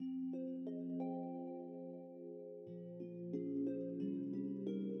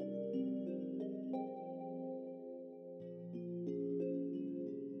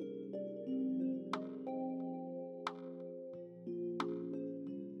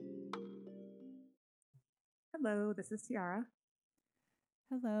Hello, this is Tiara,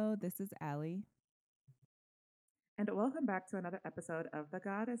 Hello, this is Allie. and welcome back to another episode of The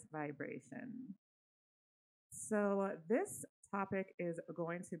Goddess Vibration. This topic is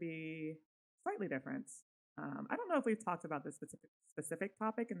going to be slightly different. I don't know if we've talked about this specific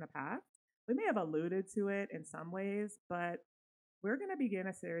topic in the past. We may have alluded to it in some ways, but we're going to begin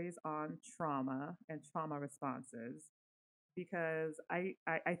a series on trauma and trauma responses because I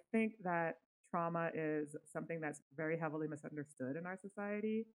think that trauma is something that's very heavily misunderstood in our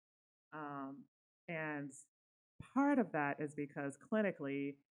society. Um, and part of that is because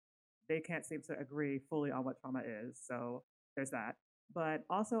clinically, they can't seem to agree fully on what trauma is. So there's that. But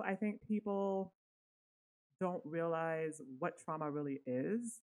also, I think people don't realize what trauma really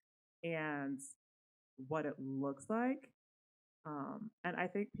is and what it looks like. And I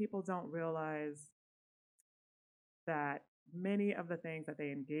think people don't realize that many of the things that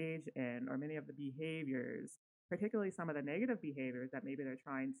they engage in, or many of the behaviors, particularly some of the negative behaviors that maybe they're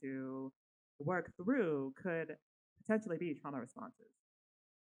trying to work through, could potentially be trauma responses.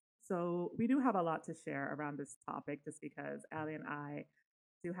 So we do have a lot to share around this topic just because Allie and I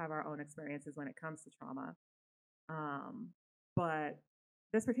do have our own experiences when it comes to trauma. Um, but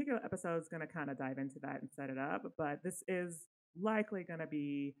this particular episode is going to kind of dive into that and set it up. But this is likely going to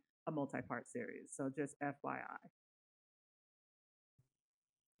be a multi part series. So just FYI.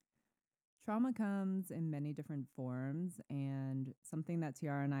 Trauma comes in many different forms, and something that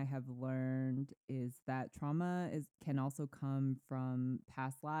Tiara and I have learned is that trauma is can also come from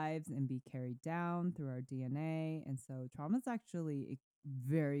past lives and be carried down through our DNA. And so trauma is actually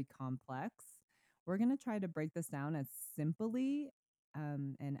very complex. We're going to try to break this down as simply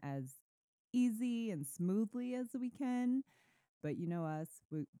and as easy and smoothly as we can. But you know us,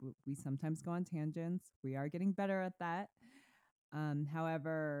 we sometimes go on tangents. We are getting better at that.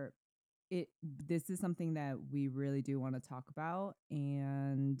 However, it this is something that we really do want to talk about,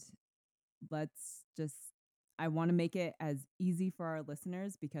 and let's just I want to make it as easy for our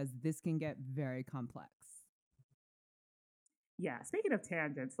listeners because this can get very complex. Yeah, speaking of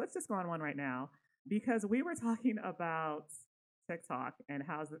tangents, let's just go on one right now because we were talking about TikTok and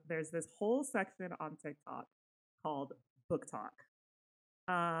how there's this whole section on TikTok called Book Talk.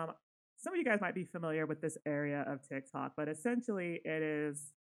 Um, some of you guys might be familiar with this area of TikTok, but essentially it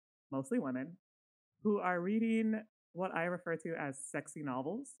is mostly women who are reading what I refer to as sexy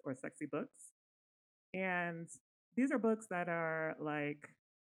novels or sexy books. And these are books that are like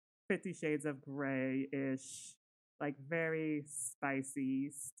 50 Shades of Grey ish, like very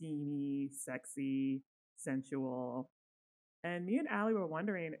spicy, steamy, sexy, sensual. And me and Allie were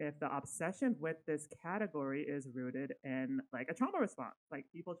wondering if the obsession with this category is rooted in like a trauma response, like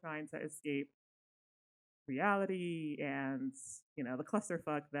people trying to escape reality and, the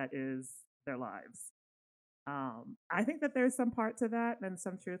clusterfuck that is their lives. I think that there's some part to that and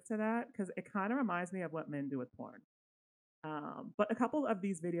some truth to that because it kind of reminds me of what men do with porn. But a couple of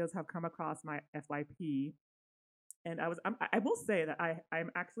these videos have come across my FYP, and I will say that I'm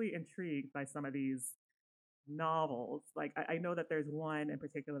actually intrigued by some of these novels. Like I know that there's one in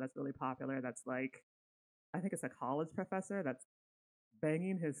particular that's really popular. That's like I think it's a college professor that's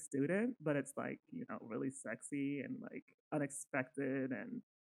banging his student, but it's like really sexy and like unexpected, and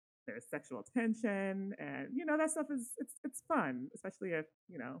there's sexual tension, and that stuff is it's fun, especially if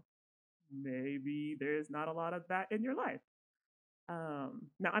maybe there's not a lot of that in your life.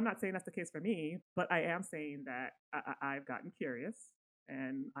 Now, I'm not saying that's the case for me, but I am saying that I've gotten curious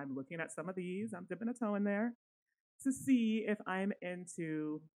and I'm looking at some of these. I'm dipping a toe in there to see if I'm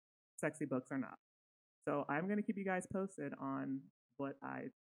into sexy books or not. So I'm going to keep you guys posted on what I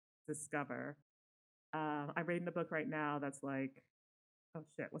discover. I'm reading a book right now that's like, oh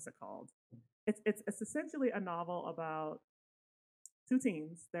shit, what's it called? It's essentially a novel about two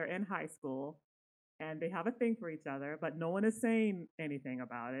teens. They're in high school and they have a thing for each other, but no one is saying anything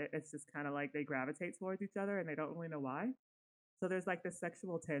about it. It's just kind of like they gravitate towards each other and they don't really know why. So there's like this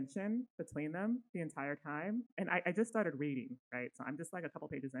sexual tension between them the entire time. And I just started reading, right? So I'm just like a couple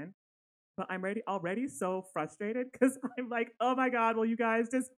pages in, but I'm ready already so frustrated because I'm like, oh my God, will you guys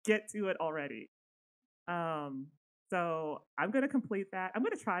just get to it already? Um, so I'm gonna complete that. I'm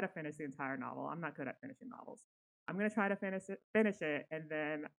gonna try to finish the entire novel. I'm not good at finishing novels. I'm gonna try to finish it, and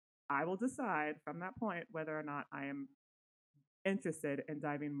then I will decide from that point whether or not I am interested in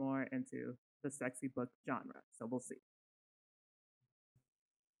diving more into the sexy book genre. So we'll see.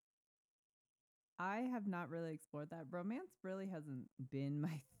 I have not really explored that. Romance really hasn't been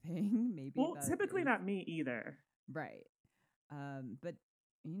my thing. Maybe Well, that typically is not me either. right. But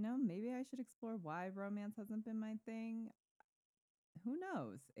maybe I should explore why romance hasn't been my thing. who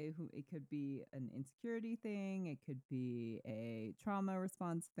knows? It could be an insecurity thing. It could be a trauma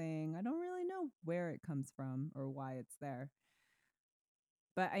response thing. I don't really know where it comes from or why it's there.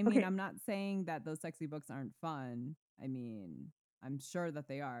 But I mean, Okay. I'm not saying that those sexy books aren't fun. I mean, I'm sure that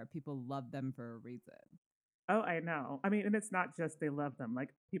they are. People love them for a reason. Oh, I know. I mean, and it's not just they love them. Like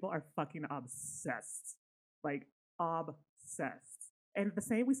people are fucking obsessed. Like obsessed. And the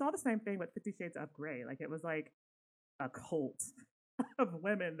same we saw the same thing with 50 Shades of Grey. Like it was like a cult of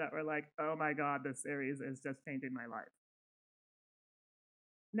women that were like, "Oh my god, this series is just changing my life."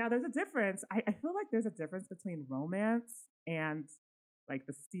 Now there's a difference. I feel like there's a difference between romance and like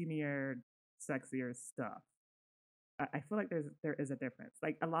the steamier, sexier stuff. I feel like there is a difference.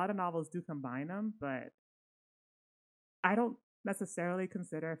 Like a lot of novels do combine them, but I don't necessarily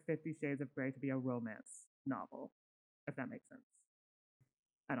consider 50 Shades of Grey to be a romance novel, if that makes sense.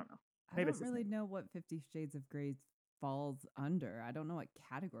 I don't know. I Maybe don't it's just really me. know what 50 Shades of Grey falls under. I don't know what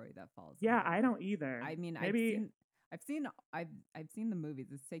category that falls Yeah, I under. don't either. I mean, Maybe I've seen I've seen the movies.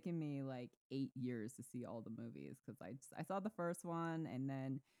 It's taken me like 8 years to see all the movies because I saw the first one and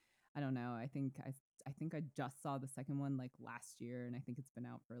then I don't know. I think I just saw the second one like last year and I think it's been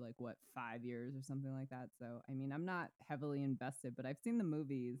out for like what 5 years or something like that. So I mean, I'm not heavily invested, but I've seen the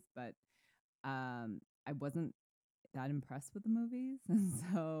movies, but I wasn't that impressed with the movies, and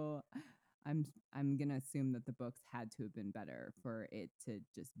so I'm gonna assume that the books had to have been better for it to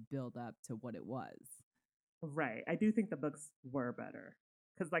just build up to what it was. right. I do think the books were better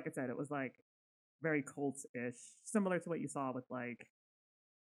because, like I said, it was like very cult-ish, similar to what you saw with like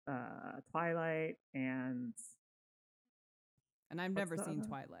Twilight and And I've what's never the seen other?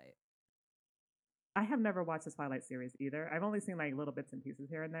 Twilight. I have never watched the Twilight series either. I've only seen like little bits and pieces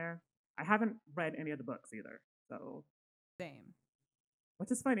here and there. I haven't read any of the books either. So, Same.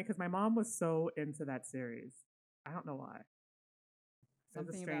 which is funny because my mom was so into that series. I don't know why. It's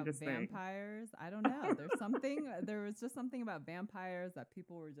the Something about strangest thing. vampires. I don't know. There's something. There was just something about vampires that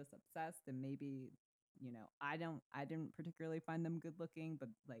people were just obsessed, and maybe, I didn't particularly find them good looking, but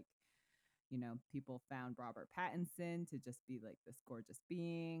like, people found Robert Pattinson to just be like this gorgeous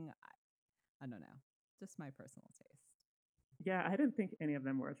being. I don't know. Just my personal taste. Yeah, I didn't think any of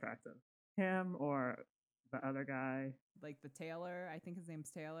them were attractive. Him or the other guy. Like the Taylor, I think his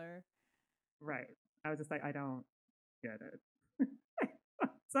name's Taylor. Right. I was just like, I don't get it.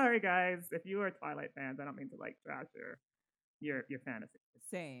 Sorry guys, if you are Twilight fans, I don't mean to like trash your fantasy.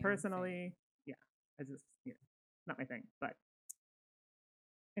 Same, same. Personally, yeah, I just not my thing. But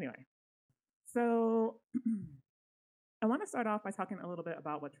anyway, so I want to start off by talking a little bit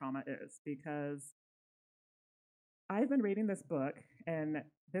about what trauma is because I've been reading this book and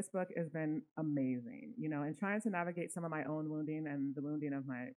this book has been amazing. And trying to navigate some of my own wounding and the wounding of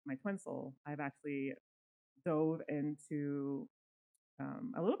my twin soul, I've actually dove into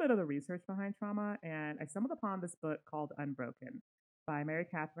a little bit of the research behind trauma, and I stumbled upon this book called Unbroken by Mary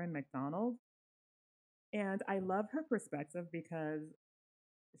Catherine McDonald. And I love her perspective because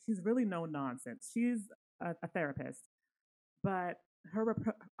she's really no nonsense. She's a therapist, but her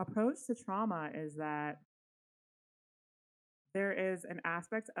approach to trauma is that there is an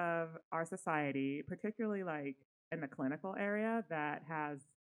aspect of our society, particularly like in the clinical area, that has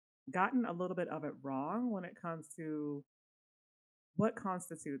gotten a little bit of it wrong when it comes to what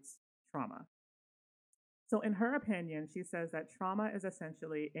constitutes trauma. So, in her opinion, she says that trauma is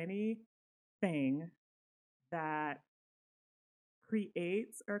essentially anything that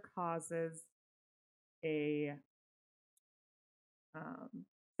creates or causes a um,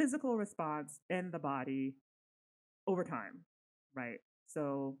 physical response in the body over time, right?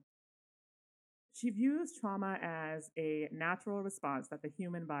 So, she views trauma as a natural response that the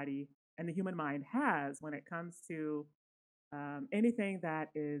human body and the human mind has when it comes to anything that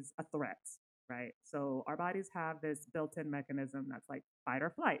is a threat, right? So our bodies have this built-in mechanism that's like fight or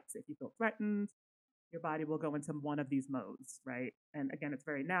flight. If you feel threatened, your body will go into one of these modes, right? And again, it's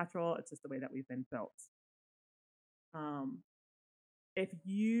very natural. It's just the way that we've been built. Um, if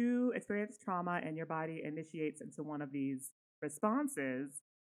you experience trauma and your body initiates into one of these responses,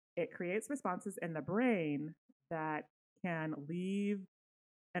 it creates responses in the brain that can leave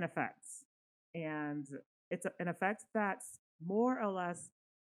an effect. And it's an effect that's more or less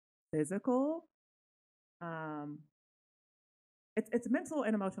physical. Um, it's mental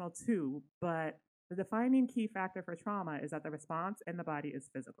and emotional too, but the defining key factor for trauma is that the response in the body is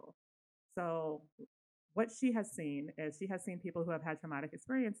physical. So, what she has seen is she has seen people who have had traumatic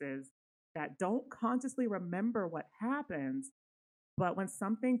experiences that don't consciously remember what happens, but when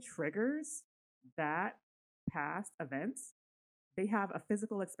something triggers that past event, they have a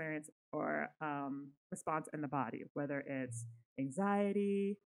physical experience or response in the body, whether it's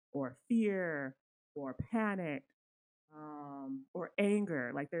anxiety or fear or panic or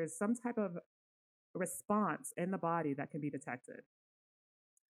anger. Like there's some type of response in the body that can be detected.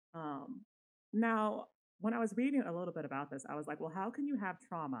 Um, now, when I was reading a little bit about this, I was like, well, how can you have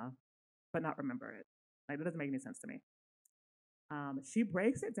trauma but not remember it? Like, that doesn't make any sense to me. She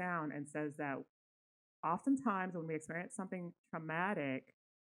breaks it down and says that oftentimes when we experience something traumatic,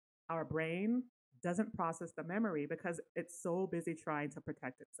 our brain doesn't process the memory because it's so busy trying to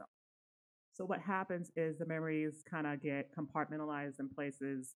protect itself. So, what happens is the memories kind of get compartmentalized in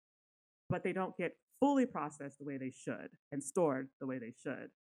places, but they don't get fully processed the way they should and stored the way they should.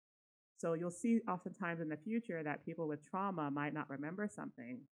 So you'll see oftentimes in the future that people with trauma might not remember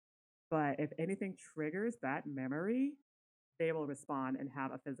something, but if anything triggers that memory, they will respond and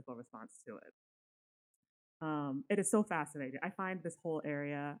have a physical response to it. It is so fascinating. I find this whole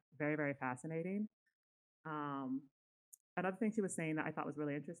area very, very fascinating. Um, Another thing she was saying that I thought was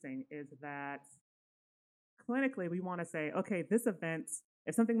really interesting is that clinically, we want to say, okay, this event,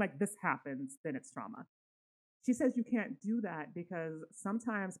 if something like this happens, then it's trauma. She says you can't do that because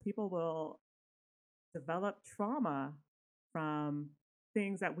sometimes people will develop trauma from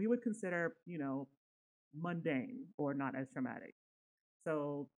things that we would consider, mundane or not as traumatic.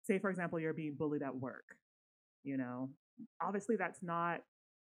 So, say for example, you're being bullied at work, you know, obviously that's not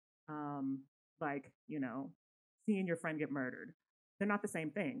um, like, seeing your friend get murdered. They're not the same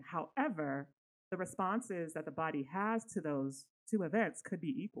thing. However, the responses that the body has to those two events could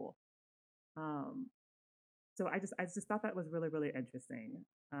be equal. Um, so I just thought that was really, really interesting.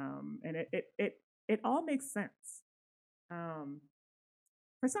 And it all makes sense. Um,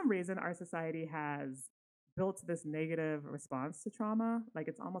 for some reason, our society has built this negative response to trauma. Like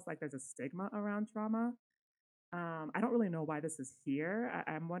it's almost like there's a stigma around trauma. I don't really know why this is here.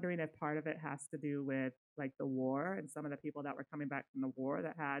 I'm wondering if part of it has to do with like the war and some of the people that were coming back from the war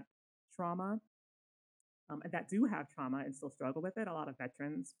that had trauma and that do have trauma and still struggle with it. A lot of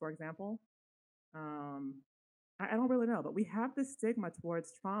veterans, for example. Um, I don't really know, but we have this stigma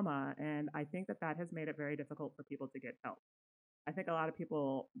towards trauma, and I think that that has made it very difficult for people to get help. I think a lot of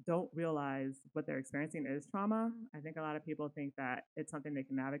people don't realize what they're experiencing is trauma. I think a lot of people think that it's something they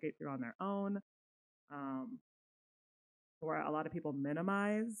can navigate through on their own, um, or a lot of people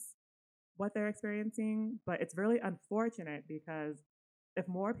minimize what they're experiencing. But it's really unfortunate because if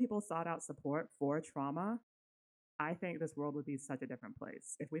more people sought out support for trauma, I think this world would be such a different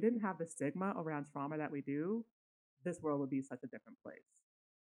place. If we didn't have the stigma around trauma that we do, this world would be such a different place.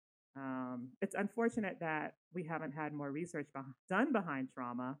 It's unfortunate that we haven't had more research done behind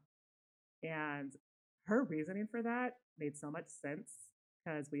trauma. And her reasoning for that made so much sense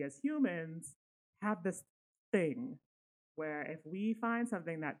because we as humans have this thing where if we find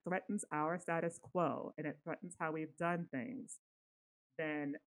something that threatens our status quo and it threatens how we've done things,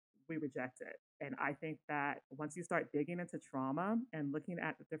 then we reject it. And I think that once you start digging into trauma and looking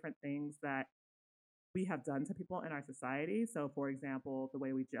at the different things that we have done to people in our society, so for example, the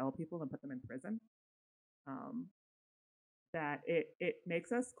way we jail people and put them in prison, um, that it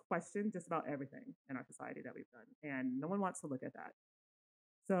makes us question just about everything in our society that we've done, and no one wants to look at that.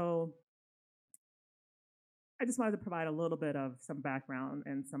 So I just wanted to provide a little bit of some background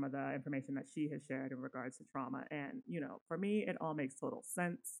and some of the information that she has shared in regards to trauma. And for me, it all makes total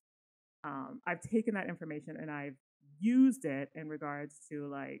sense. I've taken that information and I've used it in regards to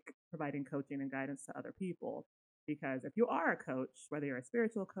like providing coaching and guidance to other people. Because if you are a coach, whether you're a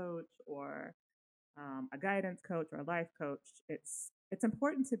spiritual coach or a guidance coach or a life coach, it's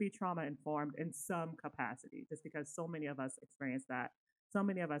important to be trauma informed in some capacity. Just because so many of us experience that, so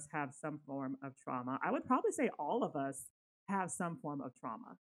many of us have some form of trauma. I would probably say all of us have some form of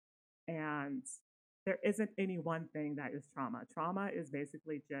trauma, and there isn't any one thing that is trauma. Trauma is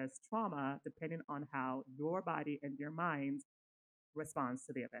basically just trauma depending on how your body and your mind responds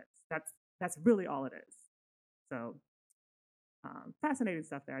to the events. That's really all it is. So fascinating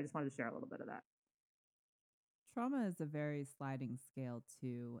stuff there. I just wanted to share a little bit of that. Trauma is a very sliding scale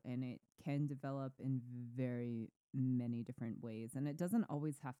too, and it can develop in very many different ways. And it doesn't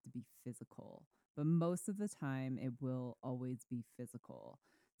always have to be physical, but most of the time it will always be physical.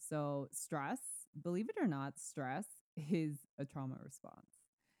 So, stress, believe it or not, stress is a trauma response.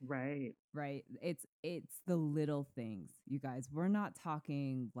 Right. Right? It's the little things, you guys. We're not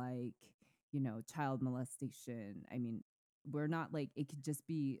talking like, child molestation. I mean, we're not like it could just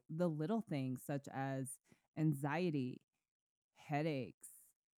be the little things such as anxiety, headaches,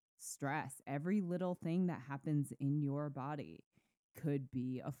 stress. Every little thing that happens in your body could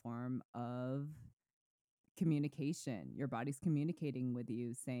be a form of communication. Your body's communicating with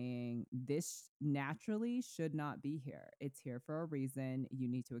you saying, this naturally should not be here. It's here for a reason. You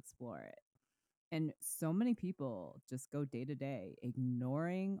need to explore it. And so many people just go day to day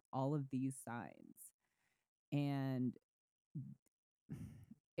ignoring all of these signs. And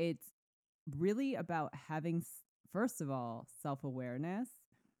it's really about having, first of all, self awareness.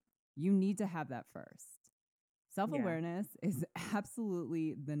 You need to have that first. Self Yeah. awareness is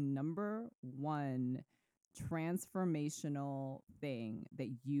absolutely the number one transformational thing that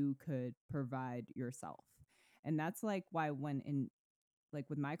you could provide yourself. And that's like why, when in like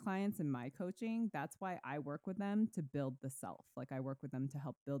with my clients and my coaching, that's why I work with them to build the self. Like I work with them to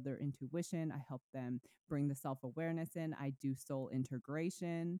help build their intuition. I help them bring the self-awareness in. I do soul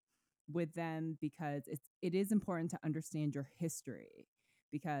integration with them because it is important to understand your history,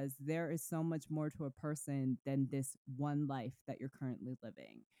 because there is so much more to a person than this one life that you're currently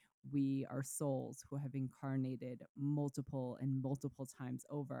living. We are souls who have incarnated multiple and multiple times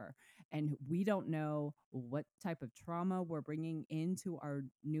over, and we don't know what type of trauma we're bringing into our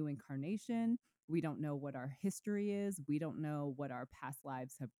new incarnation. We don't know what our history is. We don't know what our past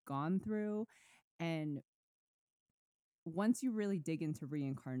lives have gone through. And once you really dig into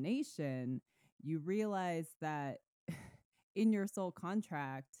reincarnation, you realize that in your soul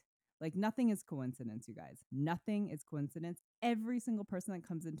contract, like nothing is coincidence, you guys. Nothing is coincidence. Every single person that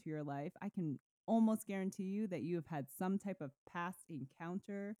comes into your life, I can almost guarantee you that you have had some type of past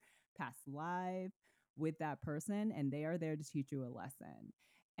encounter, past life with that person, and they are there to teach you a lesson.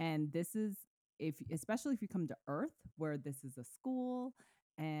 And this is, if especially if you come to Earth, where this is a school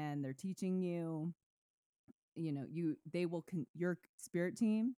and they're teaching you, your spirit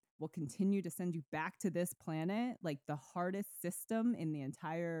team will continue to send you back to this planet, like the hardest system in the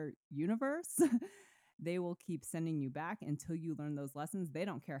entire universe. They will keep sending you back until you learn those lessons. They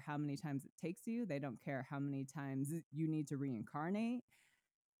don't care how many times it takes you. They don't care how many times you need to reincarnate.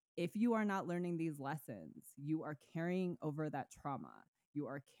 If you are not learning these lessons, you are carrying over that trauma. You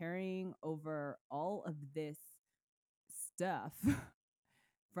are carrying over all of this stuff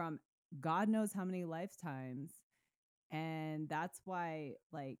from God knows how many lifetimes. And that's why,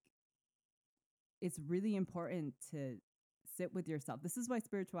 like, it's really important to sit with yourself. This is why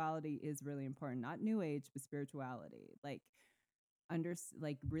spirituality is really important, not new age, but spirituality. Like,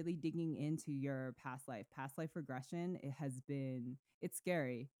 like really digging into your past life regression. It's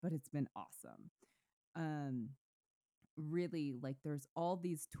scary, but it's been awesome. Um, Really, like, there's all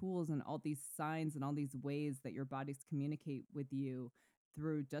these tools and all these signs and all these ways that your bodies communicate with you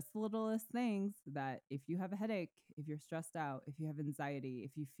through just the littlest things. That if you have a headache, if you're stressed out, if you have anxiety,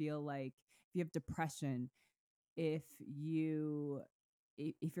 if you feel like, if you have depression, if you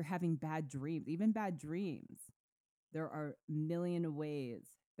if you're having bad dreams, even bad dreams, there are a million ways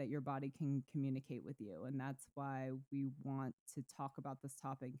that your body can communicate with you. And that's why we want to talk about this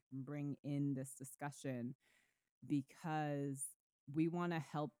topic, bring in this discussion, because we want to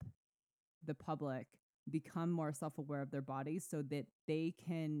help the public become more self-aware of their bodies so that they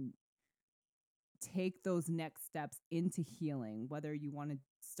can take those next steps into healing. Whether you want to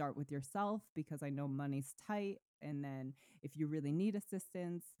start with yourself, because I know money's tight, and then if you really need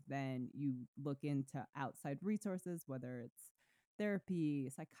assistance, then you look into outside resources, whether it's therapy,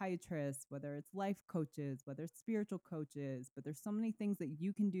 psychiatrists, whether it's life coaches, whether it's spiritual coaches. But there's so many things that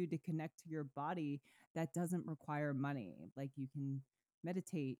you can do to connect to your body that doesn't require money. Like, you can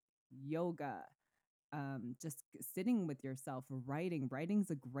meditate, yoga, just sitting with yourself, writing. Writing's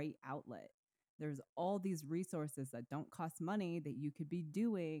a great outlet. There's all these resources that don't cost money that you could be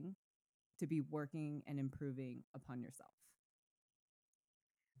doing to be working and improving upon yourself.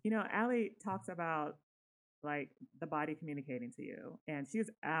 Allie talks about like the body communicating to you. And she is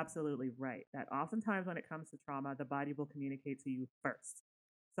absolutely right that oftentimes when it comes to trauma, the body will communicate to you first.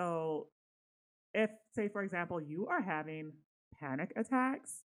 So if, say, for example, you are having panic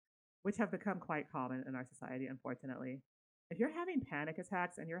attacks, which have become quite common in our society, unfortunately. If you're having panic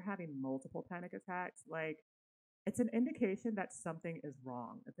attacks and you're having multiple panic attacks, like, it's an indication that something is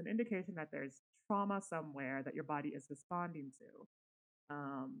wrong. It's an indication that there's trauma somewhere that your body is responding to.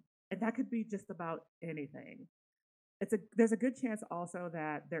 And that could be just about anything. There's a good chance also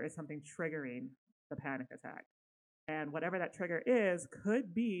that there is something triggering the panic attack. And whatever that trigger is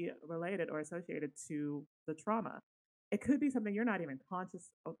could be related or associated to the trauma. It could be something you're not even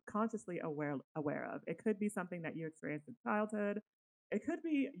consciously aware of. It could be something that you experienced in childhood. It could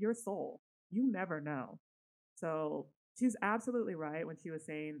be your soul. You never know. So she's absolutely right when she was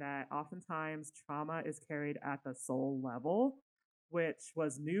saying that oftentimes trauma is carried at the soul level, which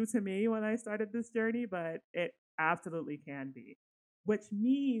was new to me when I started this journey, but it absolutely can be. which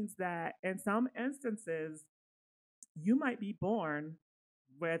means that in some instances, you might be born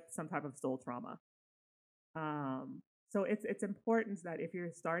with some type of soul trauma. Um, so it's important that if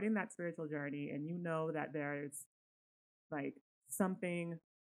you're starting that spiritual journey and you know that there's like something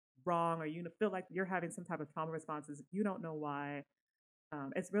wrong or you feel like you're having some type of trauma responses, you don't know why.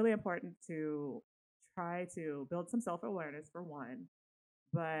 It's really important to try to build some self awareness for one.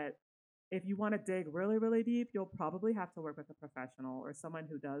 But if you want to dig really, really deep, you'll probably have to work with a professional or someone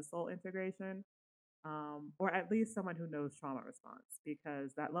who does soul integration, or at least someone who knows trauma response,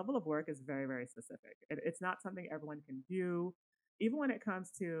 because that level of work is very, very specific. It's not something everyone can do. Even when it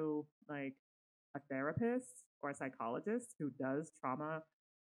comes to like a therapist or a psychologist who does trauma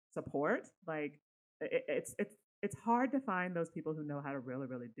support, like it's hard to find those people who know how to really,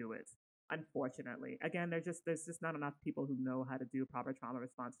 really do it. Unfortunately, again, there's just not enough people who know how to do proper trauma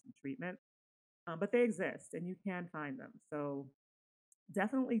response and treatment, but they exist and you can find them. So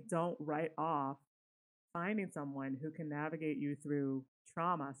definitely don't write off finding someone who can navigate you through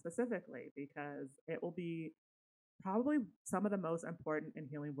trauma specifically, because it will be probably some of the most important and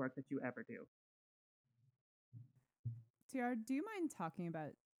healing work that you ever do. TR, do you mind talking about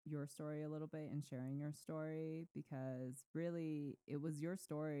your story a little bit and sharing your story? Because really, it was your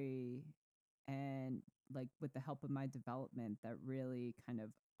story and like with the help of my development that really kind of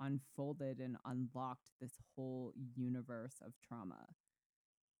unfolded and unlocked this whole universe of trauma.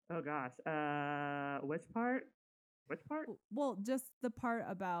 Oh gosh, which part? Which part? Well, just the part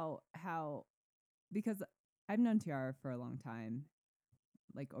about how, because I've known TR for a long time,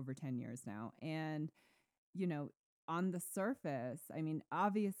 like over 10 years now. And, you know, on the surface, I mean,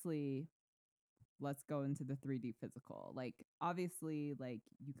 obviously, let's go into the 3D physical. Like, obviously, like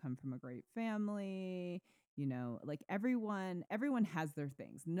you come from a great family, like everyone has their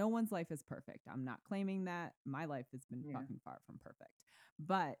things. No one's life is perfect. I'm not claiming that. My life has been Yeah. fucking far from perfect.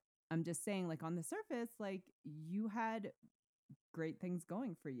 But I'm just saying, like, on the surface, like, you had great things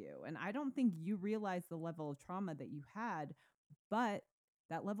going for you. And I don't think you realize the level of trauma that you had, but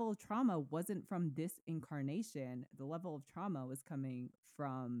that level of trauma wasn't from this incarnation. The level of trauma was coming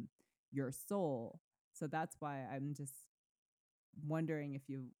from your soul. So that's why I'm just wondering if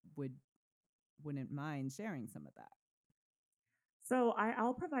you wouldn't mind sharing some of that. So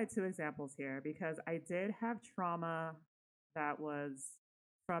I'll provide two examples here because I did have trauma that was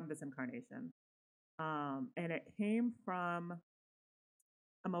from this incarnation. And it came from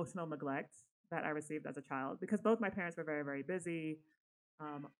emotional neglect that I received as a child because both my parents were very, very busy.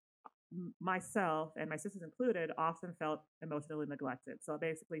 Um, Myself and my sisters included often felt emotionally neglected. So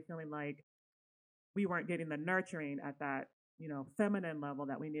basically, feeling like we weren't getting the nurturing at that, feminine level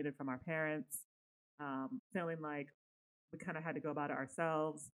that we needed from our parents, feeling like we kind of had to go about it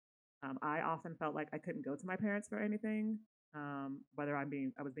ourselves. I often felt like I couldn't go to my parents for anything, whether I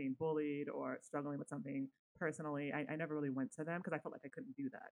was being bullied or struggling with something personally. I never really went to them because I felt like I couldn't do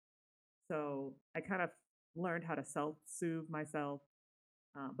that. So I kind of learned how to self-soothe myself,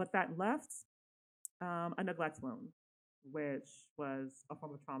 but that left a neglect wound, which was a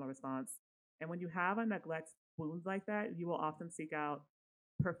form of trauma response. And when you have a neglect wound like that, you will often seek out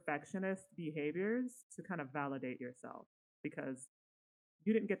perfectionist behaviors to kind of validate yourself because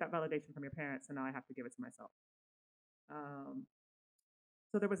you didn't get that validation from your parents, so now I have to give it to myself. Um,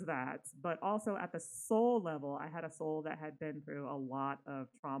 so there was that. But also at the soul level, I had a soul that had been through a lot of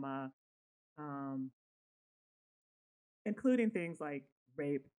trauma, um, including things like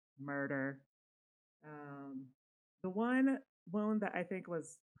rape, murder. Um, the one wound that I think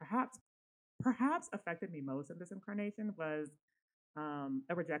was perhaps affected me most in this incarnation was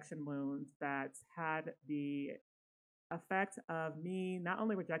a rejection wound that had the effect of me not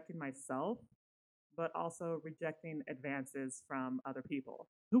only rejecting myself, but also rejecting advances from other people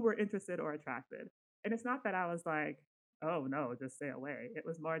who were interested or attracted. And it's not that I was like, oh no, just stay away. It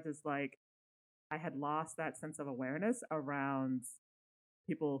was more just like I had lost that sense of awareness around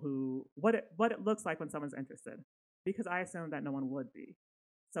people who what it looks like when someone's interested because I assumed that no one would be.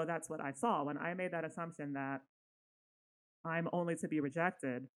 So that's what I saw when I made that assumption that I'm only to be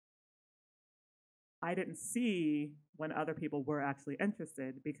rejected. I didn't see when other people were actually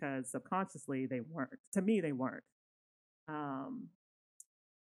interested because subconsciously they weren't. To me, they weren't. Um,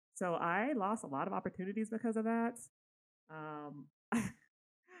 so I lost a lot of opportunities because of that. Um,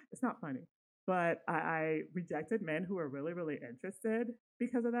 it's not funny, but I rejected men who were really, really interested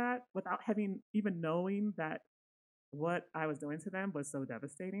because of that without having even knowing that what I was doing to them was so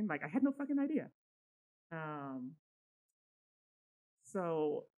devastating. Like I had no fucking idea. Um,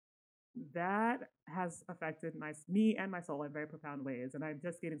 so that has affected me and my soul in very profound ways. And I'm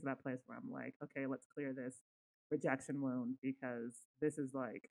just getting to that place where I'm like, okay, let's clear this rejection wound because this is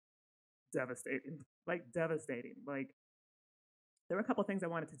like devastating, like devastating. Like there were a couple things I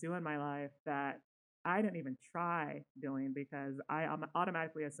wanted to do in my life that I didn't even try doing because I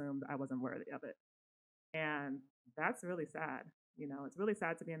automatically assumed I wasn't worthy of it. And that's really sad. You know, it's really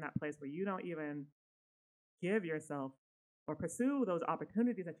sad to be in that place where you don't even give yourself or pursue those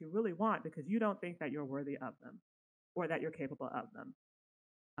opportunities that you really want because you don't think that you're worthy of them or that you're capable of them.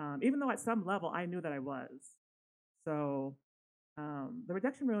 Even though at some level I knew that I was. So the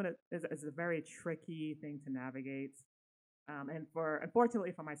rejection ruin is a very tricky thing to navigate. And for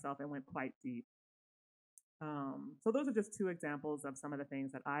unfortunately for myself, it went quite deep. So those are just two examples of some of the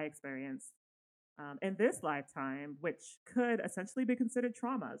things that I experienced in this lifetime, which could essentially be considered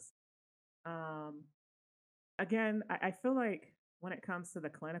traumas. Um, Again, I feel like when it comes to the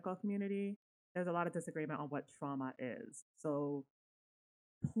clinical community, there's a lot of disagreement on what trauma is. So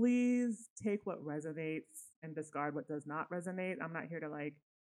please take what resonates and discard what does not resonate. I'm not here to like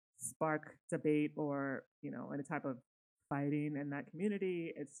spark debate or, you know, any type of fighting in that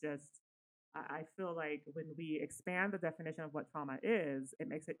community. It's just, I feel like when we expand the definition of what trauma is, it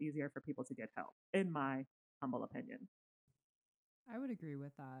makes it easier for people to get help, in my humble opinion. I would agree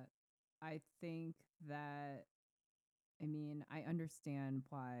with that. I think that, I mean, I understand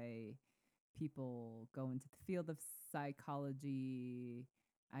why people go into the field of psychology.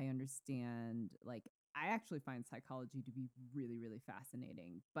 I understand, like, I actually find psychology to be really, really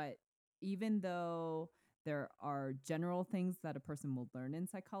fascinating. But even though there are general things that a person will learn in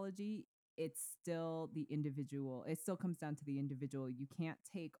psychology, it's still the individual. It still comes down to the individual. You can't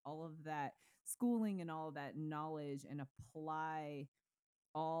take all of that schooling and all of that knowledge and apply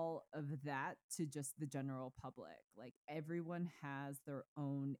all of that to just the general public. Like everyone has their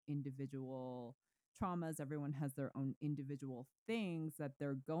own individual traumas, everyone has their own individual things that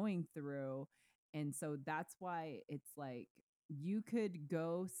they're going through. And so that's why it's like you could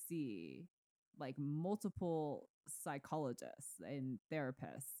go see like multiple psychologists and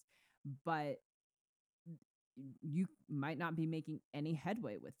therapists, but you might not be making any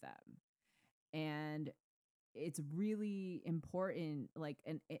headway with them. And it's really important like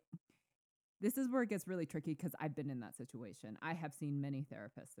this is where it gets really tricky because I've been in that situation. I have seen many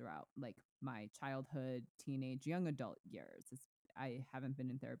therapists throughout like my childhood, teenage, young adult years. I haven't been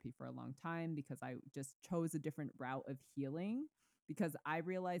in therapy for a long time because I just chose a different route of healing because I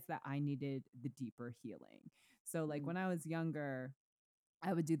realized that I needed the deeper healing. So like Mm. when I was younger,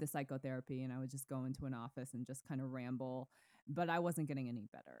 I would do the psychotherapy and I would just go into an office and just kind of ramble, but I wasn't getting any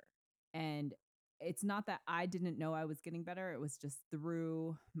better. And it's not that I didn't know I was getting better, it was just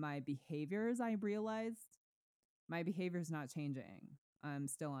through my behaviors I realized my behavior's not changing. I'm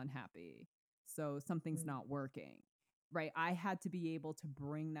still unhappy. So something's Mm. not working. Right? I had to be able to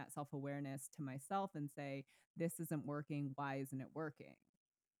bring that self-awareness to myself and say, this isn't working, why isn't it working?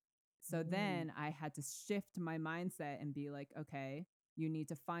 So Mm. then I had to shift my mindset and be like, okay, you need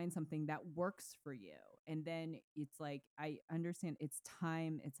to find something that works for you. And then it's like, I understand it's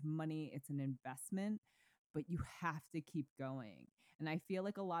time, it's money, it's an investment, but you have to keep going. And I feel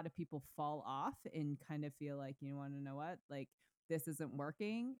like a lot of people fall off and kind of feel like, you want to know what? Like, this isn't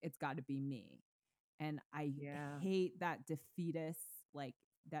working. It's got to be me. And I Yeah. hate that like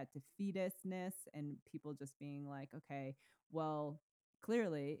that defeatistness and people just being like, okay, well,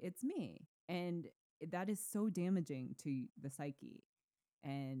 clearly it's me. And that is so damaging to the psyche.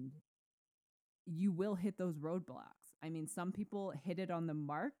 And you will hit those roadblocks. I mean, some people hit it on the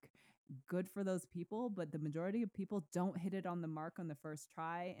mark, good for those people, but the majority of people don't hit it on the mark on the first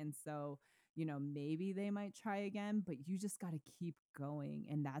try. And so, maybe they might try again, but you just got to keep going.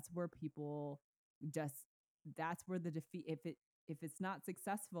 And that's where people just, that's where the defeat, if it's not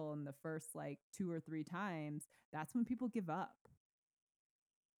successful in the first like two or three times, that's when people give up.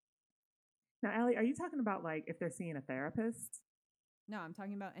 Now, Allie, are you talking about like if they're seeing a therapist? No, I'm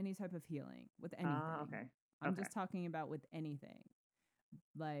talking about any type of healing with Ah, anything. okay. I'm Okay. just talking about with anything.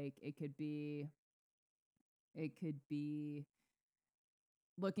 Like it could be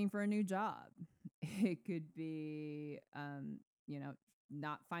looking for a new job. It could be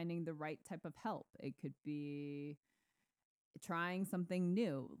not finding the right type of help. It could be trying something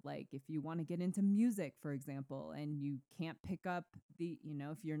new. Like if you want to get into music, for example, and you can't pick up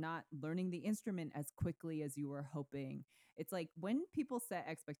if you're not learning the instrument as quickly as you were hoping. It's like when people set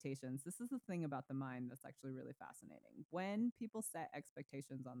expectations, this is the thing about the mind that's actually really fascinating. When people set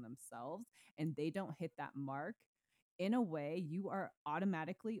expectations on themselves and they don't hit that mark, in a way, you are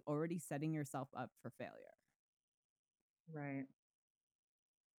automatically already setting yourself up for failure. Right.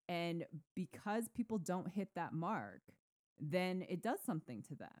 And because people don't hit that mark, then it does something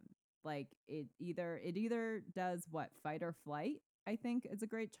to them. Like it either does what, fight or flight, I think is a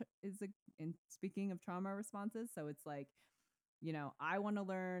great is a in speaking of trauma responses. So it's like, I want to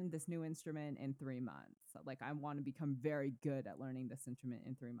learn this new instrument in 3 months. So, like, I want to become very good at learning this instrument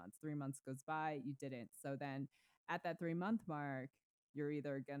in 3 months. 3 months goes by, you didn't. So then at that 3 month mark, you're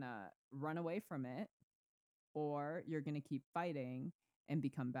either gonna run away from it or you're gonna keep fighting and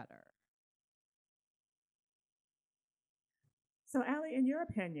become better. So, Allie, in your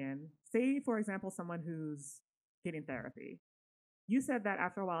opinion, say, for example, someone who's getting therapy, you said that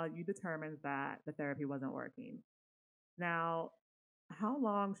after a while you determined that the therapy wasn't working. Now, how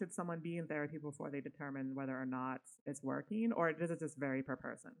long should someone be in therapy before they determine whether or not it's working, or does it just vary per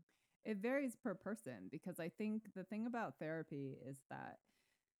person? It varies per person because I think the thing about therapy is that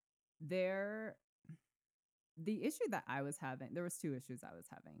there the issue that I was having, there was two issues I was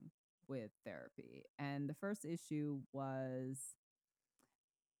having with therapy. And the first issue was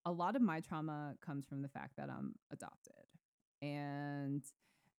a lot of my trauma comes from the fact that I'm adopted. And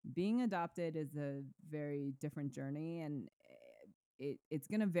being adopted is a very different journey, and it's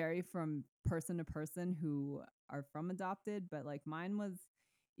going to vary from person to person who are from adopted, but like mine was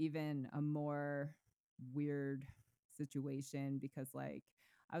even a more weird situation because like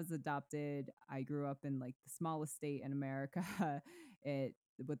I was adopted. I grew up in like the smallest state in America, it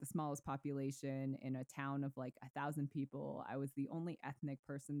with the smallest population in a town of like 1,000 people. I was the only ethnic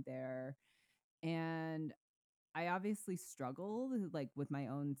person there, and I obviously struggled like with my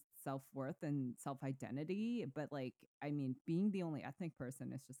own self-worth and self-identity, but like I mean, being the only ethnic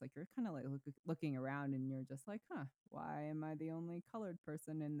person, it's just like you're kind of like looking around and you're just like, "Huh, why am I the only colored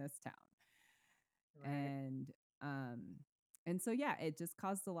person in this town?" Right. And um and so yeah, it just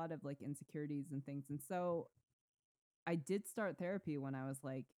caused a lot of like insecurities and things. And so I did start therapy when I was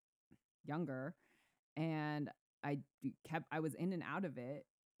like younger, and I was in and out of it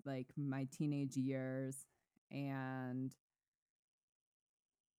like my teenage years. And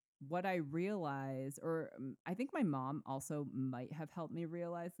what I realized, or I think my mom also might have helped me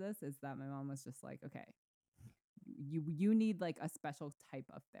realize this, is that my mom was just like, okay, you need like a special type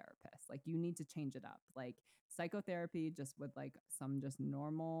of therapist. Like you need to change it up. Like psychotherapy just with like some just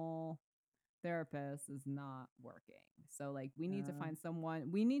normal therapist is not working. So like Uh, we need to find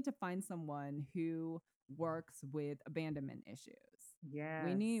someone who works with abandonment issues.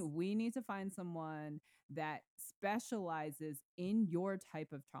 yes. We need to find someone that specializes in your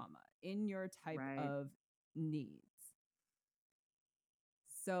type of trauma, in your type Right. of needs.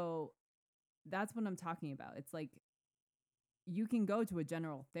 So that's what I'm talking about. It's like you can go to a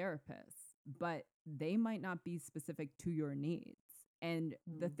general therapist, but they might not be specific to your needs. And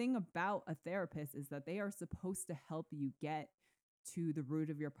the Mm. thing about a therapist is that they are supposed to help you get to the root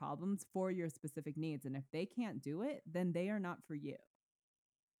of your problems for your specific needs. And if they can't do it, then they are not for you.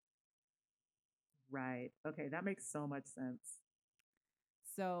 Right. Okay, that makes so much sense.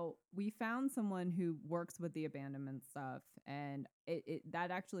 So we found someone who works with the abandonment stuff, and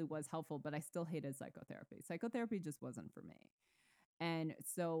that actually was helpful, but I still hated psychotherapy. Psychotherapy just wasn't for me. And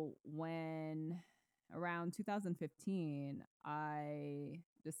so when around 2015, I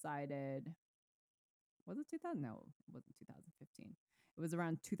decided, was it 2000? No, it wasn't 2015. It was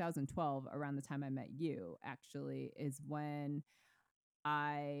around 2012, around the time I met you, actually, is when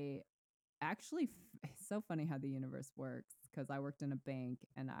I actually, it's so funny how the universe works because I worked in a bank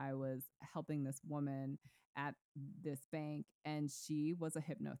and I was helping this woman at this bank, and she was a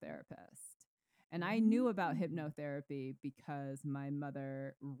hypnotherapist. And I knew about Mm. hypnotherapy because my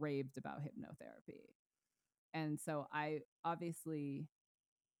mother raved about hypnotherapy. And so I obviously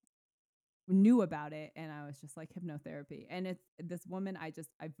knew about it, and I was just like, hypnotherapy. And it's this woman, I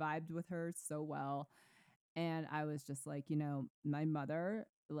vibed with her so well. And I was just like, my mother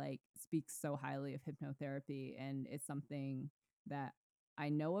like speaks so highly of hypnotherapy, and it's something that I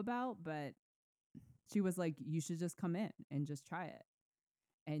know about, but she was like, you should just come in and just try it.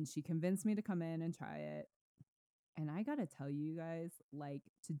 And she convinced me to come in and try it. And I got to tell you guys, like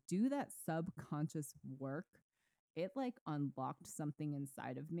to do that subconscious work, it like unlocked something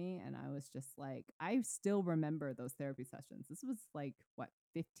inside of me. And I was just like, I still remember those therapy sessions. This was like, what,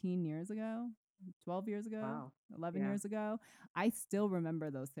 15 years ago, 12 years ago, Wow. 11 Yeah. years ago. I still remember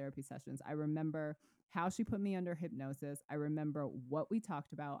those therapy sessions. I remember how she put me under hypnosis. I remember what we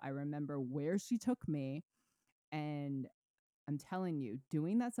talked about. I remember where she took me. And I'm telling you,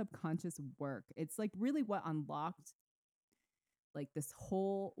 doing that subconscious work, it's like really what unlocked like this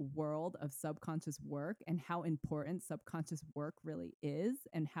whole world of subconscious work and how important subconscious work really is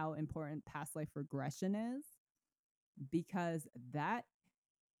and how important past life regression is, because that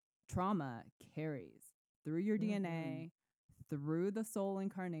trauma carries through your Hmm. DNA, through the soul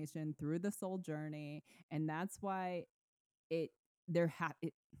incarnation, through the soul journey, and that's why it there ha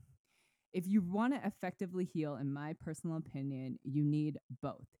it if you want to effectively heal, in my personal opinion, you need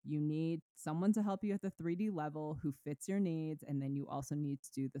both. You need someone to help you at the 3D level who fits your needs, and then you also need to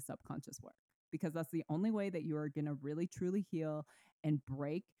do the subconscious work because that's the only way that you are going to really truly heal and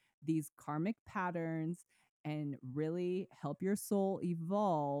break these karmic patterns and really help your soul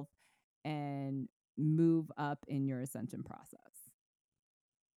evolve and move up in your ascension process.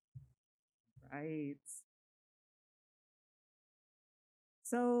 Right.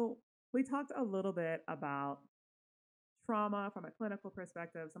 So we talked a little bit about trauma from a clinical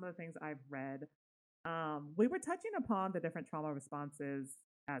perspective, some of the things I've read. We were touching upon the different trauma responses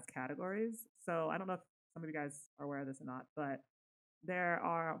as categories. So I don't know if some of you guys are aware of this or not, but there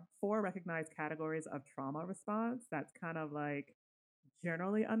are four recognized categories of trauma response that's kind of like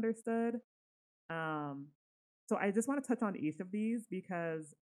generally understood. Um, so I just want to touch on each of these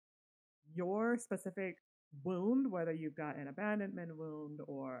because your specific wound, whether you've got an abandonment wound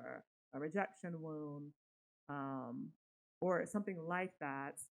or a rejection wound, um, or something like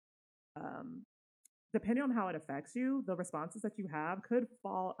that, um, depending on how it affects you, the responses that you have could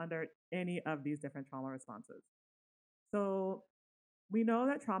fall under any of these different trauma responses. So we know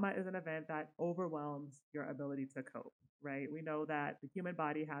that trauma is an event that overwhelms your ability to cope, right? We know that the human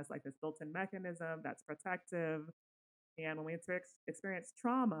body has like this built in mechanism that's protective. And when we experience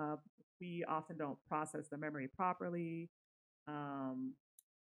trauma, we often don't process the memory properly. Um,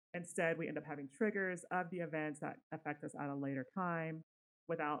 Instead, we end up having triggers of the events that affect us at a later time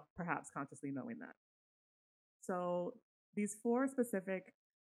without perhaps consciously knowing that. So, these four specific,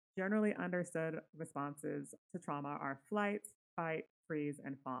 generally understood responses to trauma are flight, fight, freeze,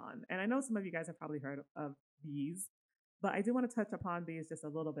 and fawn. And I know some of you guys have probably heard of these, but I do want to touch upon these just a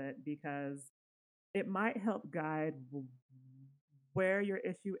little bit because it might help guide where your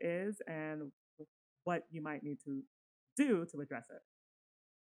issue is and what you might need to do to address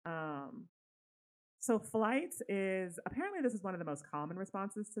it. Um, so, flight is apparently this is one of the most common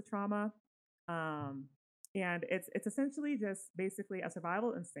responses to trauma. Um, and it's essentially just basically a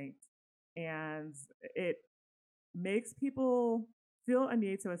survival instinct. And it makes people feel a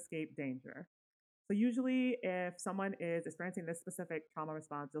need to escape danger. So usually if someone is experiencing this specific trauma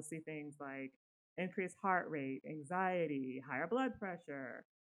response, you'll see things like increased heart rate, anxiety, higher blood pressure.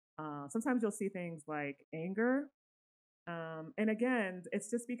 Sometimes you'll see things like anger. And again, it's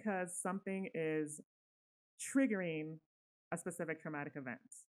just because something is triggering a specific traumatic event.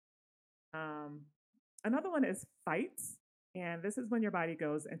 Um, Another one is fight. And this is when your body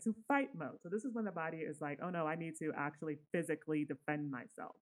goes into fight mode. So this is when the body is like, oh no, I need to actually physically defend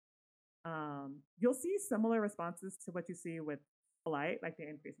myself. You'll see similar responses to what you see with flight, like the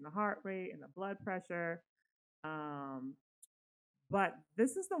increase in the heart rate and the blood pressure. Um, but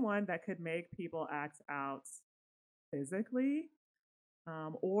this is the one that could make people act out physically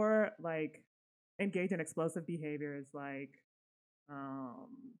or like engage in explosive behaviors like um,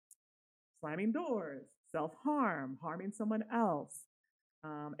 slamming doors, self harm, harming someone else,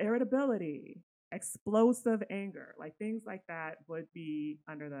 irritability, explosive anger, like things like that would be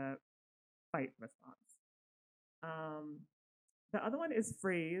under the fight response. Um, the other one is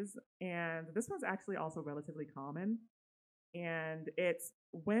freeze, and this one's actually also relatively common. And it's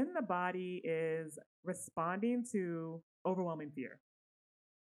when the body is responding to overwhelming fear.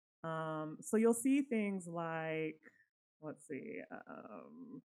 So you'll see things like, let's see,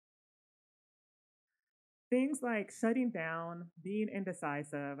 things like shutting down, being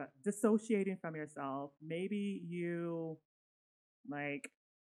indecisive, dissociating from yourself. Maybe you like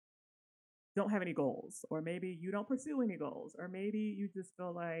don't have any goals, or maybe you don't pursue any goals, or maybe you just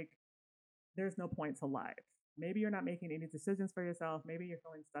feel like there's no point to life. Maybe you're not making any decisions for yourself. Maybe you're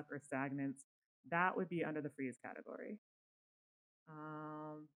feeling stuck or stagnant. That would be under the freeze category.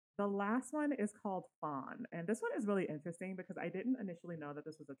 The last one is called fawn. And this one is really interesting because I didn't initially know that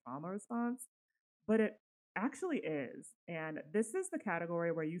this was a trauma response, but it actually is. And this is the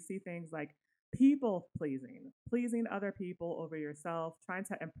category where you see things like people pleasing, pleasing other people over yourself, trying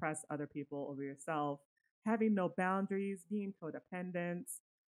to impress other people over yourself, having no boundaries, being codependent,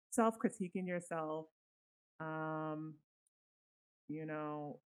 self critiquing yourself. Um, you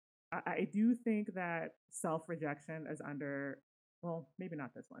know, I do think that self rejection is under, well, maybe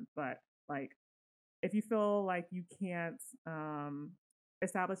not this one, but like if you feel like you can't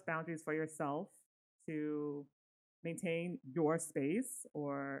establish boundaries for yourself to maintain your space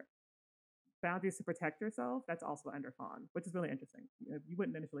or boundaries to protect yourself, that's also under fawn, which is really interesting. You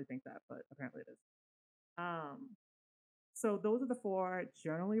wouldn't initially think that, but apparently it is. Um, So those are the four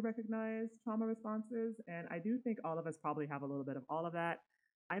generally recognized trauma responses. And I do think all of us probably have a little bit of all of that.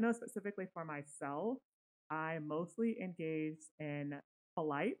 I know specifically for myself, I mostly engaged in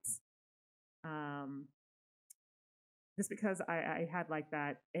flight. Um, just because I had like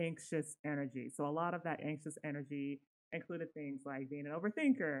that anxious energy. So a lot of that anxious energy included things like being an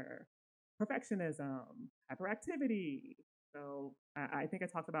overthinker, perfectionism, hyperactivity. So I think I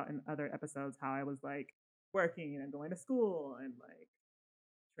talked about in other episodes how I was like working and going to school and like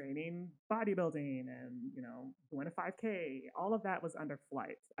training bodybuilding and doing a 5K. All of that was under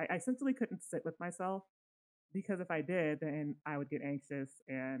flight. I essentially couldn't sit with myself because if I did, then I would get anxious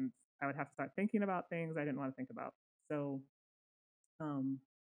and I would have to start thinking about things I didn't want to think about. So um,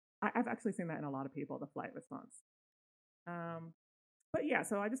 I've actually seen that in a lot of people, the flight response. Um, but yeah,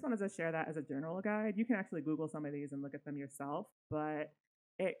 so I just wanted to share that as a general guide. You can actually Google some of these and look at them yourself, but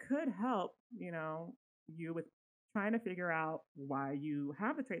it could help, you with trying to figure out why you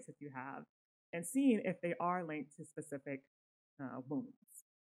have the traits that you have and seeing if they are linked to specific wounds.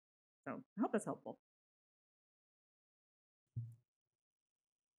 So I hope that's helpful.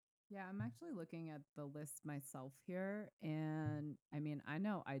 Yeah, I'm actually looking at the list myself here. And I mean, I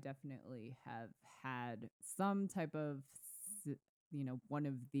know I definitely have had some type of, one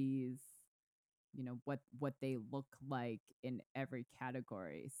of these, what they look like in every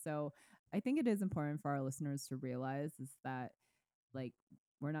category. So I think it is important for our listeners to realize is that, like,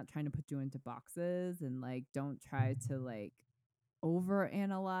 we're not trying to put you into boxes and like don't try to like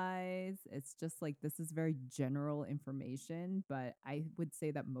overanalyze. It's just like this is very general information, but I would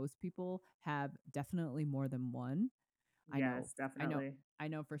say that most people have definitely more than one. I know, Yes, I know, definitely. I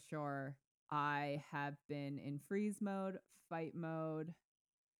know for sure. I have been in freeze mode, fight mode.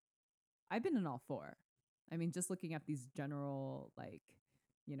 I've been in all four. I mean, just looking at these general, like,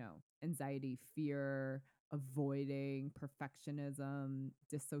 anxiety, fear, avoiding, perfectionism,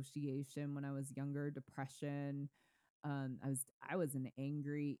 dissociation when I was younger, depression. I was an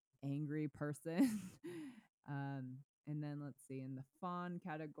angry person. And then let's see, in the fawn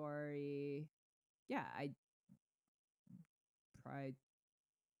category, yeah, tried.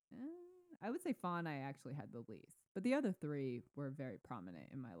 I would say fawn. I actually had the least, but the other three were very prominent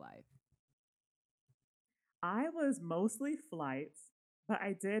in my life. I was mostly flight, but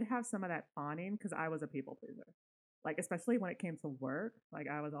I did have some of that fawning because I was a people pleaser. Like, especially when it came to work, like,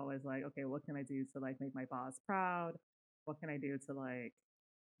 I was always like, okay, what can I do to like make my boss proud? What can I do to like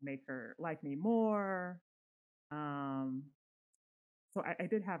make her like me more? Um, so I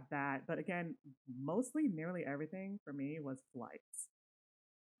did have that, but again, mostly nearly everything for me was flights,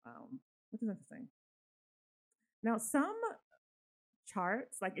 which is interesting. Now, some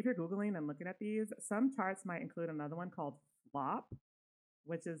charts, like if you're Googling and looking at these, some charts might include another one called flop,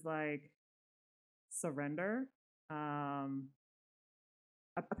 which is like surrender. Um,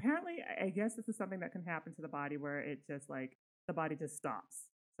 apparently, I guess this is something that can happen to the body where it just like the body just stops.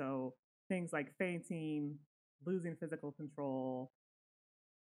 So things like fainting, losing physical control,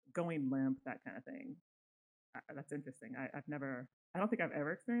 going limp, that kind of thing. That's interesting. I've never, I don't think I've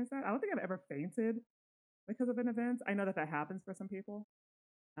ever experienced that. I don't think I've ever fainted because of an event. I know that that happens for some people,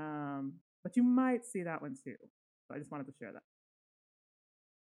 but you might see that one too. So I just wanted to share that.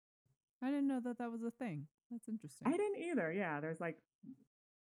 I didn't know that that was a thing. That's I interesting. didn't either. Yeah, there's like,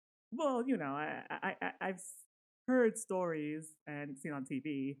 well, I've heard stories and seen on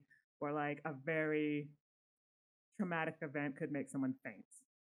TV where like a very traumatic event could make someone faint.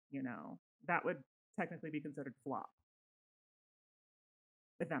 That would technically be considered flop,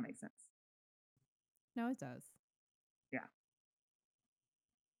 if that makes sense. No, it does. Yeah.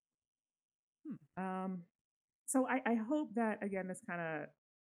 Hmm. Um, so I hope that again this kind of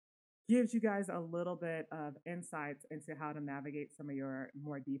gives you guys a little bit of insights into how to navigate some of your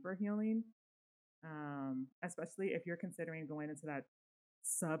more deeper healing, especially if you're considering going into that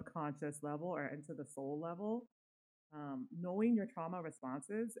subconscious level or into the soul level. Knowing your trauma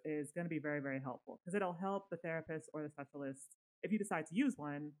responses is going to be very, very helpful because it'll help the therapist or the specialist, if you decide to use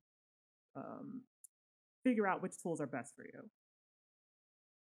one, um, figure out which tools are best for you.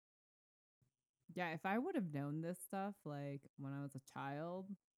 Yeah, if I would have known this stuff like when I was a child,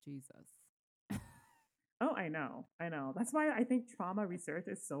 Jesus. Oh, I know. I know. That's why I think trauma research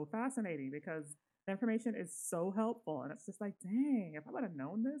is so fascinating because the information is so helpful. And it's just like, dang, if I would have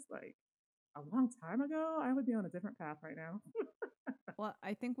known this like a long time ago, I would be on a different path right now. Well,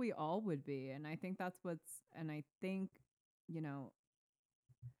 I think we all would be. And I think that's and I think, you know,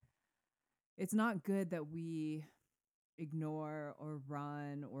 it's not good that we ignore or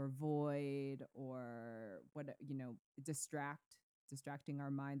run or avoid or distracting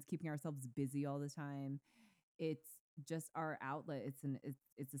our minds, keeping ourselves busy all the time. it's just our outlet.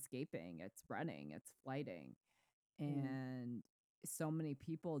 It's escaping, it's running, it's flighting. Mm. And so many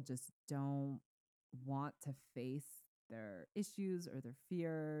people just don't want to face their issues or their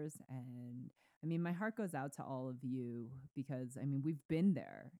fears. And I mean, my heart goes out to all of you because I mean, we've been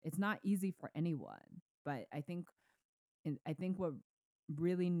there. It's not easy for anyone, but I think what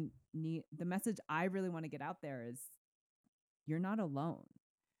really need the message I really want to get out there is you're not alone.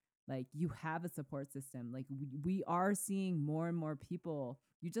 Like you have a support system. Like we are seeing more and more people.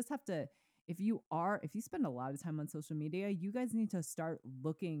 You just have to, if you spend a lot of time on social media, you guys need to start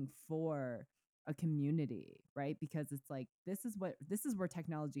looking for a community, right? Because it's like this is where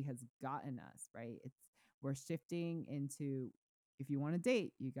technology has gotten us, right? We're shifting into, if you want to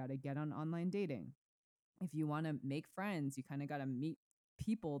date, you got to get on online dating. If you want to make friends, you kind of got to meet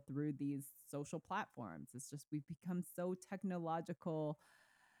people through these social platforms. It's just we've become so technological,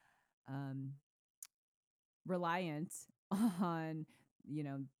 um, reliant on, you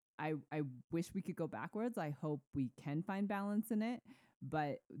know, I wish we could go backwards. I hope we can find balance in it.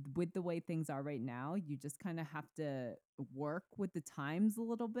 But with the way things are right now, you just kind of have to work with the times a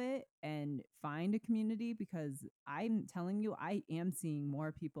little bit and find a community, because I'm telling you, I am seeing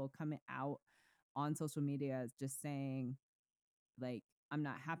more people coming out on social media just saying, like, I'm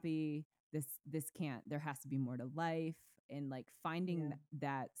not happy, this can't, there has to be more to life. And like finding Yeah.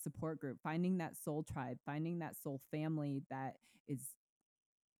 that support group, finding that soul tribe, finding that soul family that is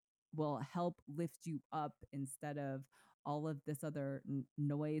will help lift you up instead of all of this other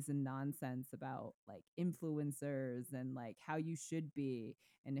noise and nonsense about like influencers and like how you should be.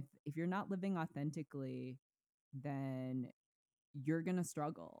 And if you're not living authentically, then you're going to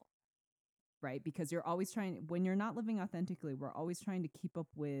struggle, right? Because you're always trying, when you're not living authentically, we're always trying to keep up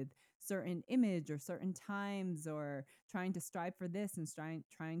with certain image or certain times, or trying to strive for this and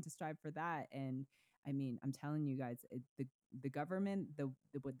trying to strive for that. And I mean, I'm telling you guys, the government,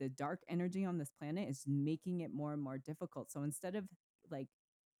 the dark energy on this planet is making it more and more difficult. So instead of like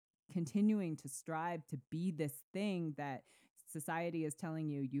continuing to strive to be this thing that society is telling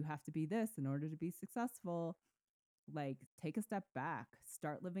you you have to be this in order to be successful, like take a step back,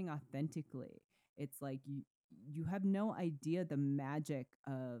 start living authentically. It's like you have no idea the magic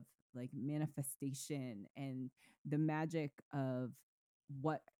of like manifestation and the magic of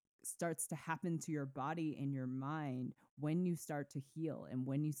what starts to happen to your body and your mind when you start to heal and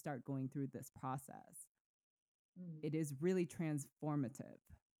when you start going through this process. Mm. It is really transformative.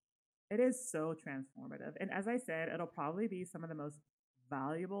 It is so transformative. And as I said, it'll probably be some of the most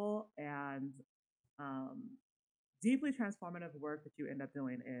valuable and um, deeply transformative work that you end up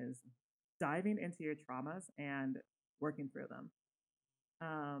doing is diving into your traumas and working through them.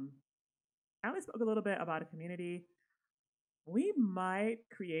 Um, I only spoke a little bit about a community. We might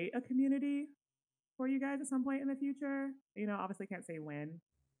create a community for you guys at some point in the future. You know, obviously can't say when,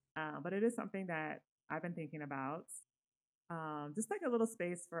 but it is something that I've been thinking about. Just like a little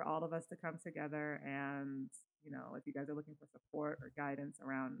space for all of us to come together and, you know, if you guys are looking for support or guidance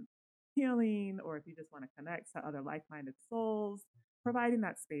around healing, or if you just want to connect to other like minded souls, providing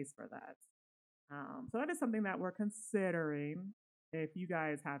that space for that. So that is something that we're considering. If you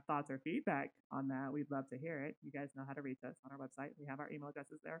guys have thoughts or feedback on that, we'd love to hear it. You guys know how to reach us on our website. We have our email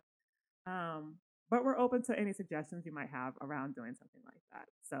addresses there. Um, but we're open to any suggestions you might have around doing something like that.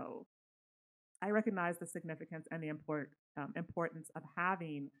 So I recognize the significance and the importance of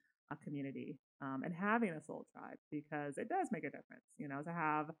having a community and having a soul tribe, because it does make a difference, you know, to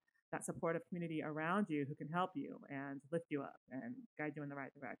have that supportive community around you who can help you and lift you up and guide you in the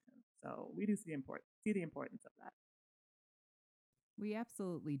right direction. So we do see the importance of that. We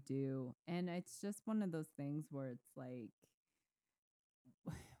absolutely do. And it's just one of those things where it's like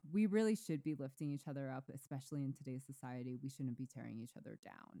we really should be lifting each other up, especially in today's society. We shouldn't be tearing each other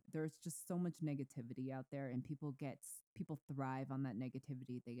down. There's just so much negativity out there, and people thrive on that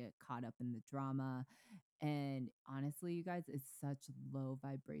negativity. They get caught up in the drama. And honestly, you guys, it's such low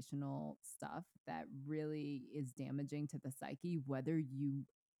vibrational stuff that really is damaging to the psyche, whether you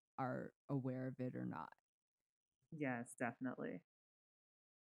are aware of it or not. Yes, definitely.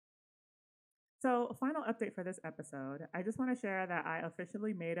 So, final update for this episode. I just want to share that I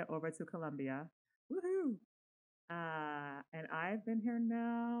officially made it over to Colombia. Woohoo! And I've been here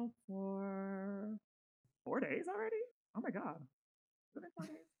now for 4 days already. Oh my God. Has it been 4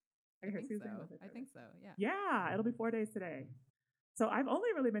 days? I Okay, here, think so. Tuesday, Wednesday, I Thursday. think so. Yeah. Yeah, it'll be 4 days today. So I've only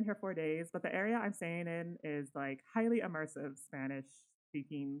really been here 4 days, but the area I'm staying in is like highly immersive Spanish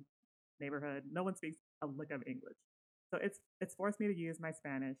speaking neighborhood. No one speaks a lick of English. So it's forced me to use my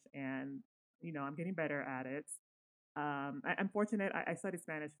Spanish, and you know, I'm getting better at it. I'm fortunate. I studied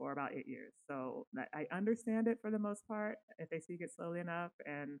Spanish for about 8 years, so I understand it for the most part if they speak it slowly enough,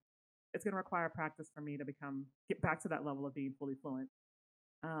 and it's going to require practice for me to get back to that level of being fully fluent.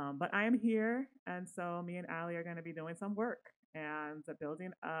 But I am here, and so me and Ali are going to be doing some work and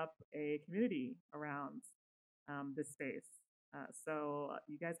building up a community around this space. So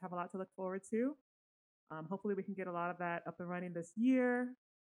you guys have a lot to look forward to. Hopefully, we can get a lot of that up and running this year,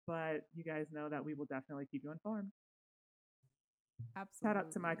 but you guys know that we will definitely keep you informed. Shout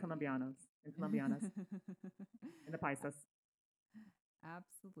out to my Absolutely. Colombianos and Colombianas and the Paisas.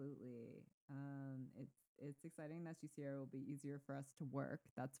 Absolutely. It's exciting that she's here. It will be easier for us to work,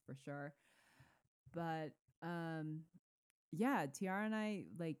 that's for sure. But yeah, Tiara and I,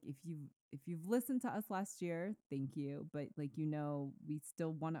 like, if you've listened to us last year, thank you. But like, we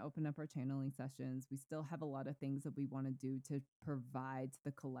still want to open up our channeling sessions. We still have a lot of things that we want to do to provide to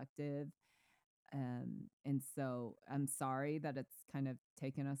the collective. And so I'm sorry that it's kind of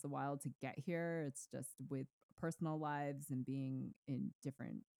taken us a while to get here. It's just with personal lives and being in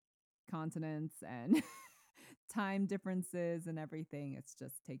different continents and time differences and everything. It's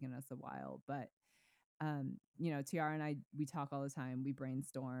just taken us a while. But Tiara and I, we talk all the time, we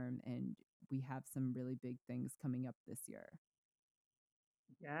brainstorm, and we have some really big things coming up this year.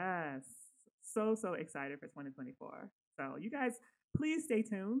 Yes. So, so excited for 2024. So, you guys, please stay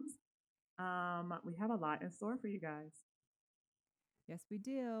tuned. We have a lot in store for you guys. Yes, we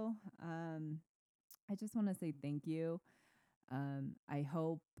do. I just want to say thank you. Um, I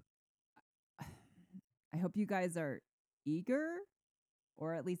hope I hope you guys are eager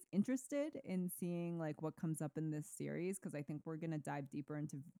or at least interested in seeing like what comes up in this series, because I think we're going to dive deeper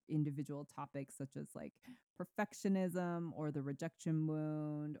into individual topics such as like perfectionism or the rejection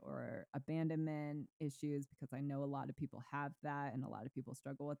wound or abandonment issues, because I know a lot of people have that and a lot of people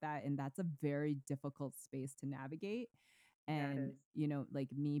struggle with that, and that's a very difficult space to navigate. Yeah, it And is.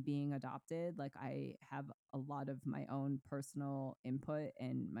 like me being adopted, like I have a lot of my own personal input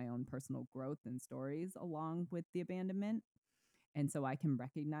and my own personal growth and stories along with the abandonment, and so I can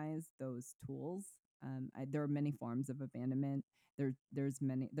recognize those tools. There are many forms of abandonment.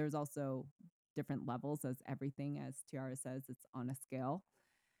 There's also different levels, as everything, as Tiara says, it's on a scale.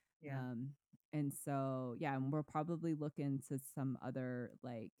 Yeah. um, and so yeah, and we'll probably look into some other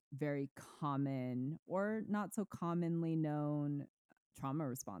like very common or not so commonly known trauma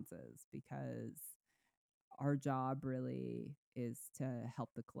responses, because our job really is to help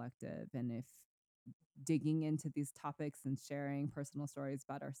the collective. And if digging into these topics and sharing personal stories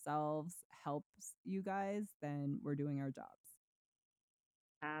about ourselves helps you guys, then we're doing our jobs.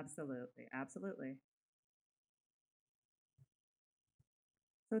 Absolutely. Absolutely.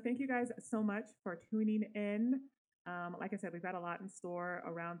 So thank you guys so much for tuning in. Like I said, we've got a lot in store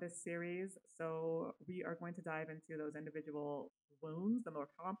around this series. So we are going to dive into those individual wounds, the more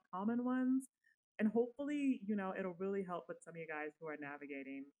common ones. And hopefully, it'll really help with some of you guys who are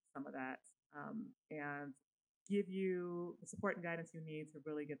navigating some of that, and give you the support and guidance you need to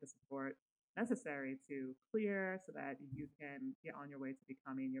really get the support necessary to clear so that you can get on your way to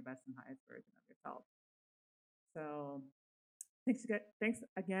becoming your best and highest version of yourself. So thanks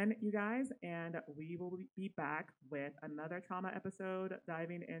again, you guys, and we will be back with another trauma episode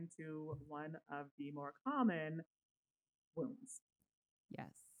diving into one of the more common wounds.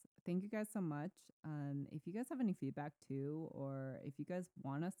 Yes. Thank you guys so much. If you guys have any feedback too, or if you guys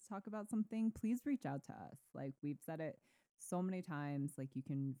want us to talk about something, please reach out to us. Like we've said it so many times, like you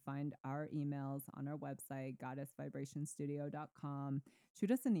can find our emails on our website, goddessvibrationstudio.com.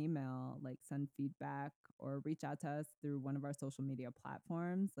 Shoot us an email, like send feedback or reach out to us through one of our social media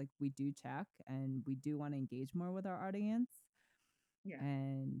platforms. Like we do check and we do want to engage more with our audience. Yeah.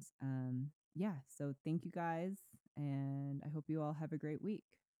 And yeah, so thank you guys. And I hope you all have a great week.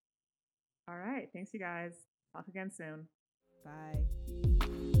 All right. Thanks, you guys. Talk again soon. Bye.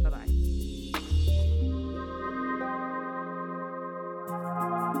 Bye bye.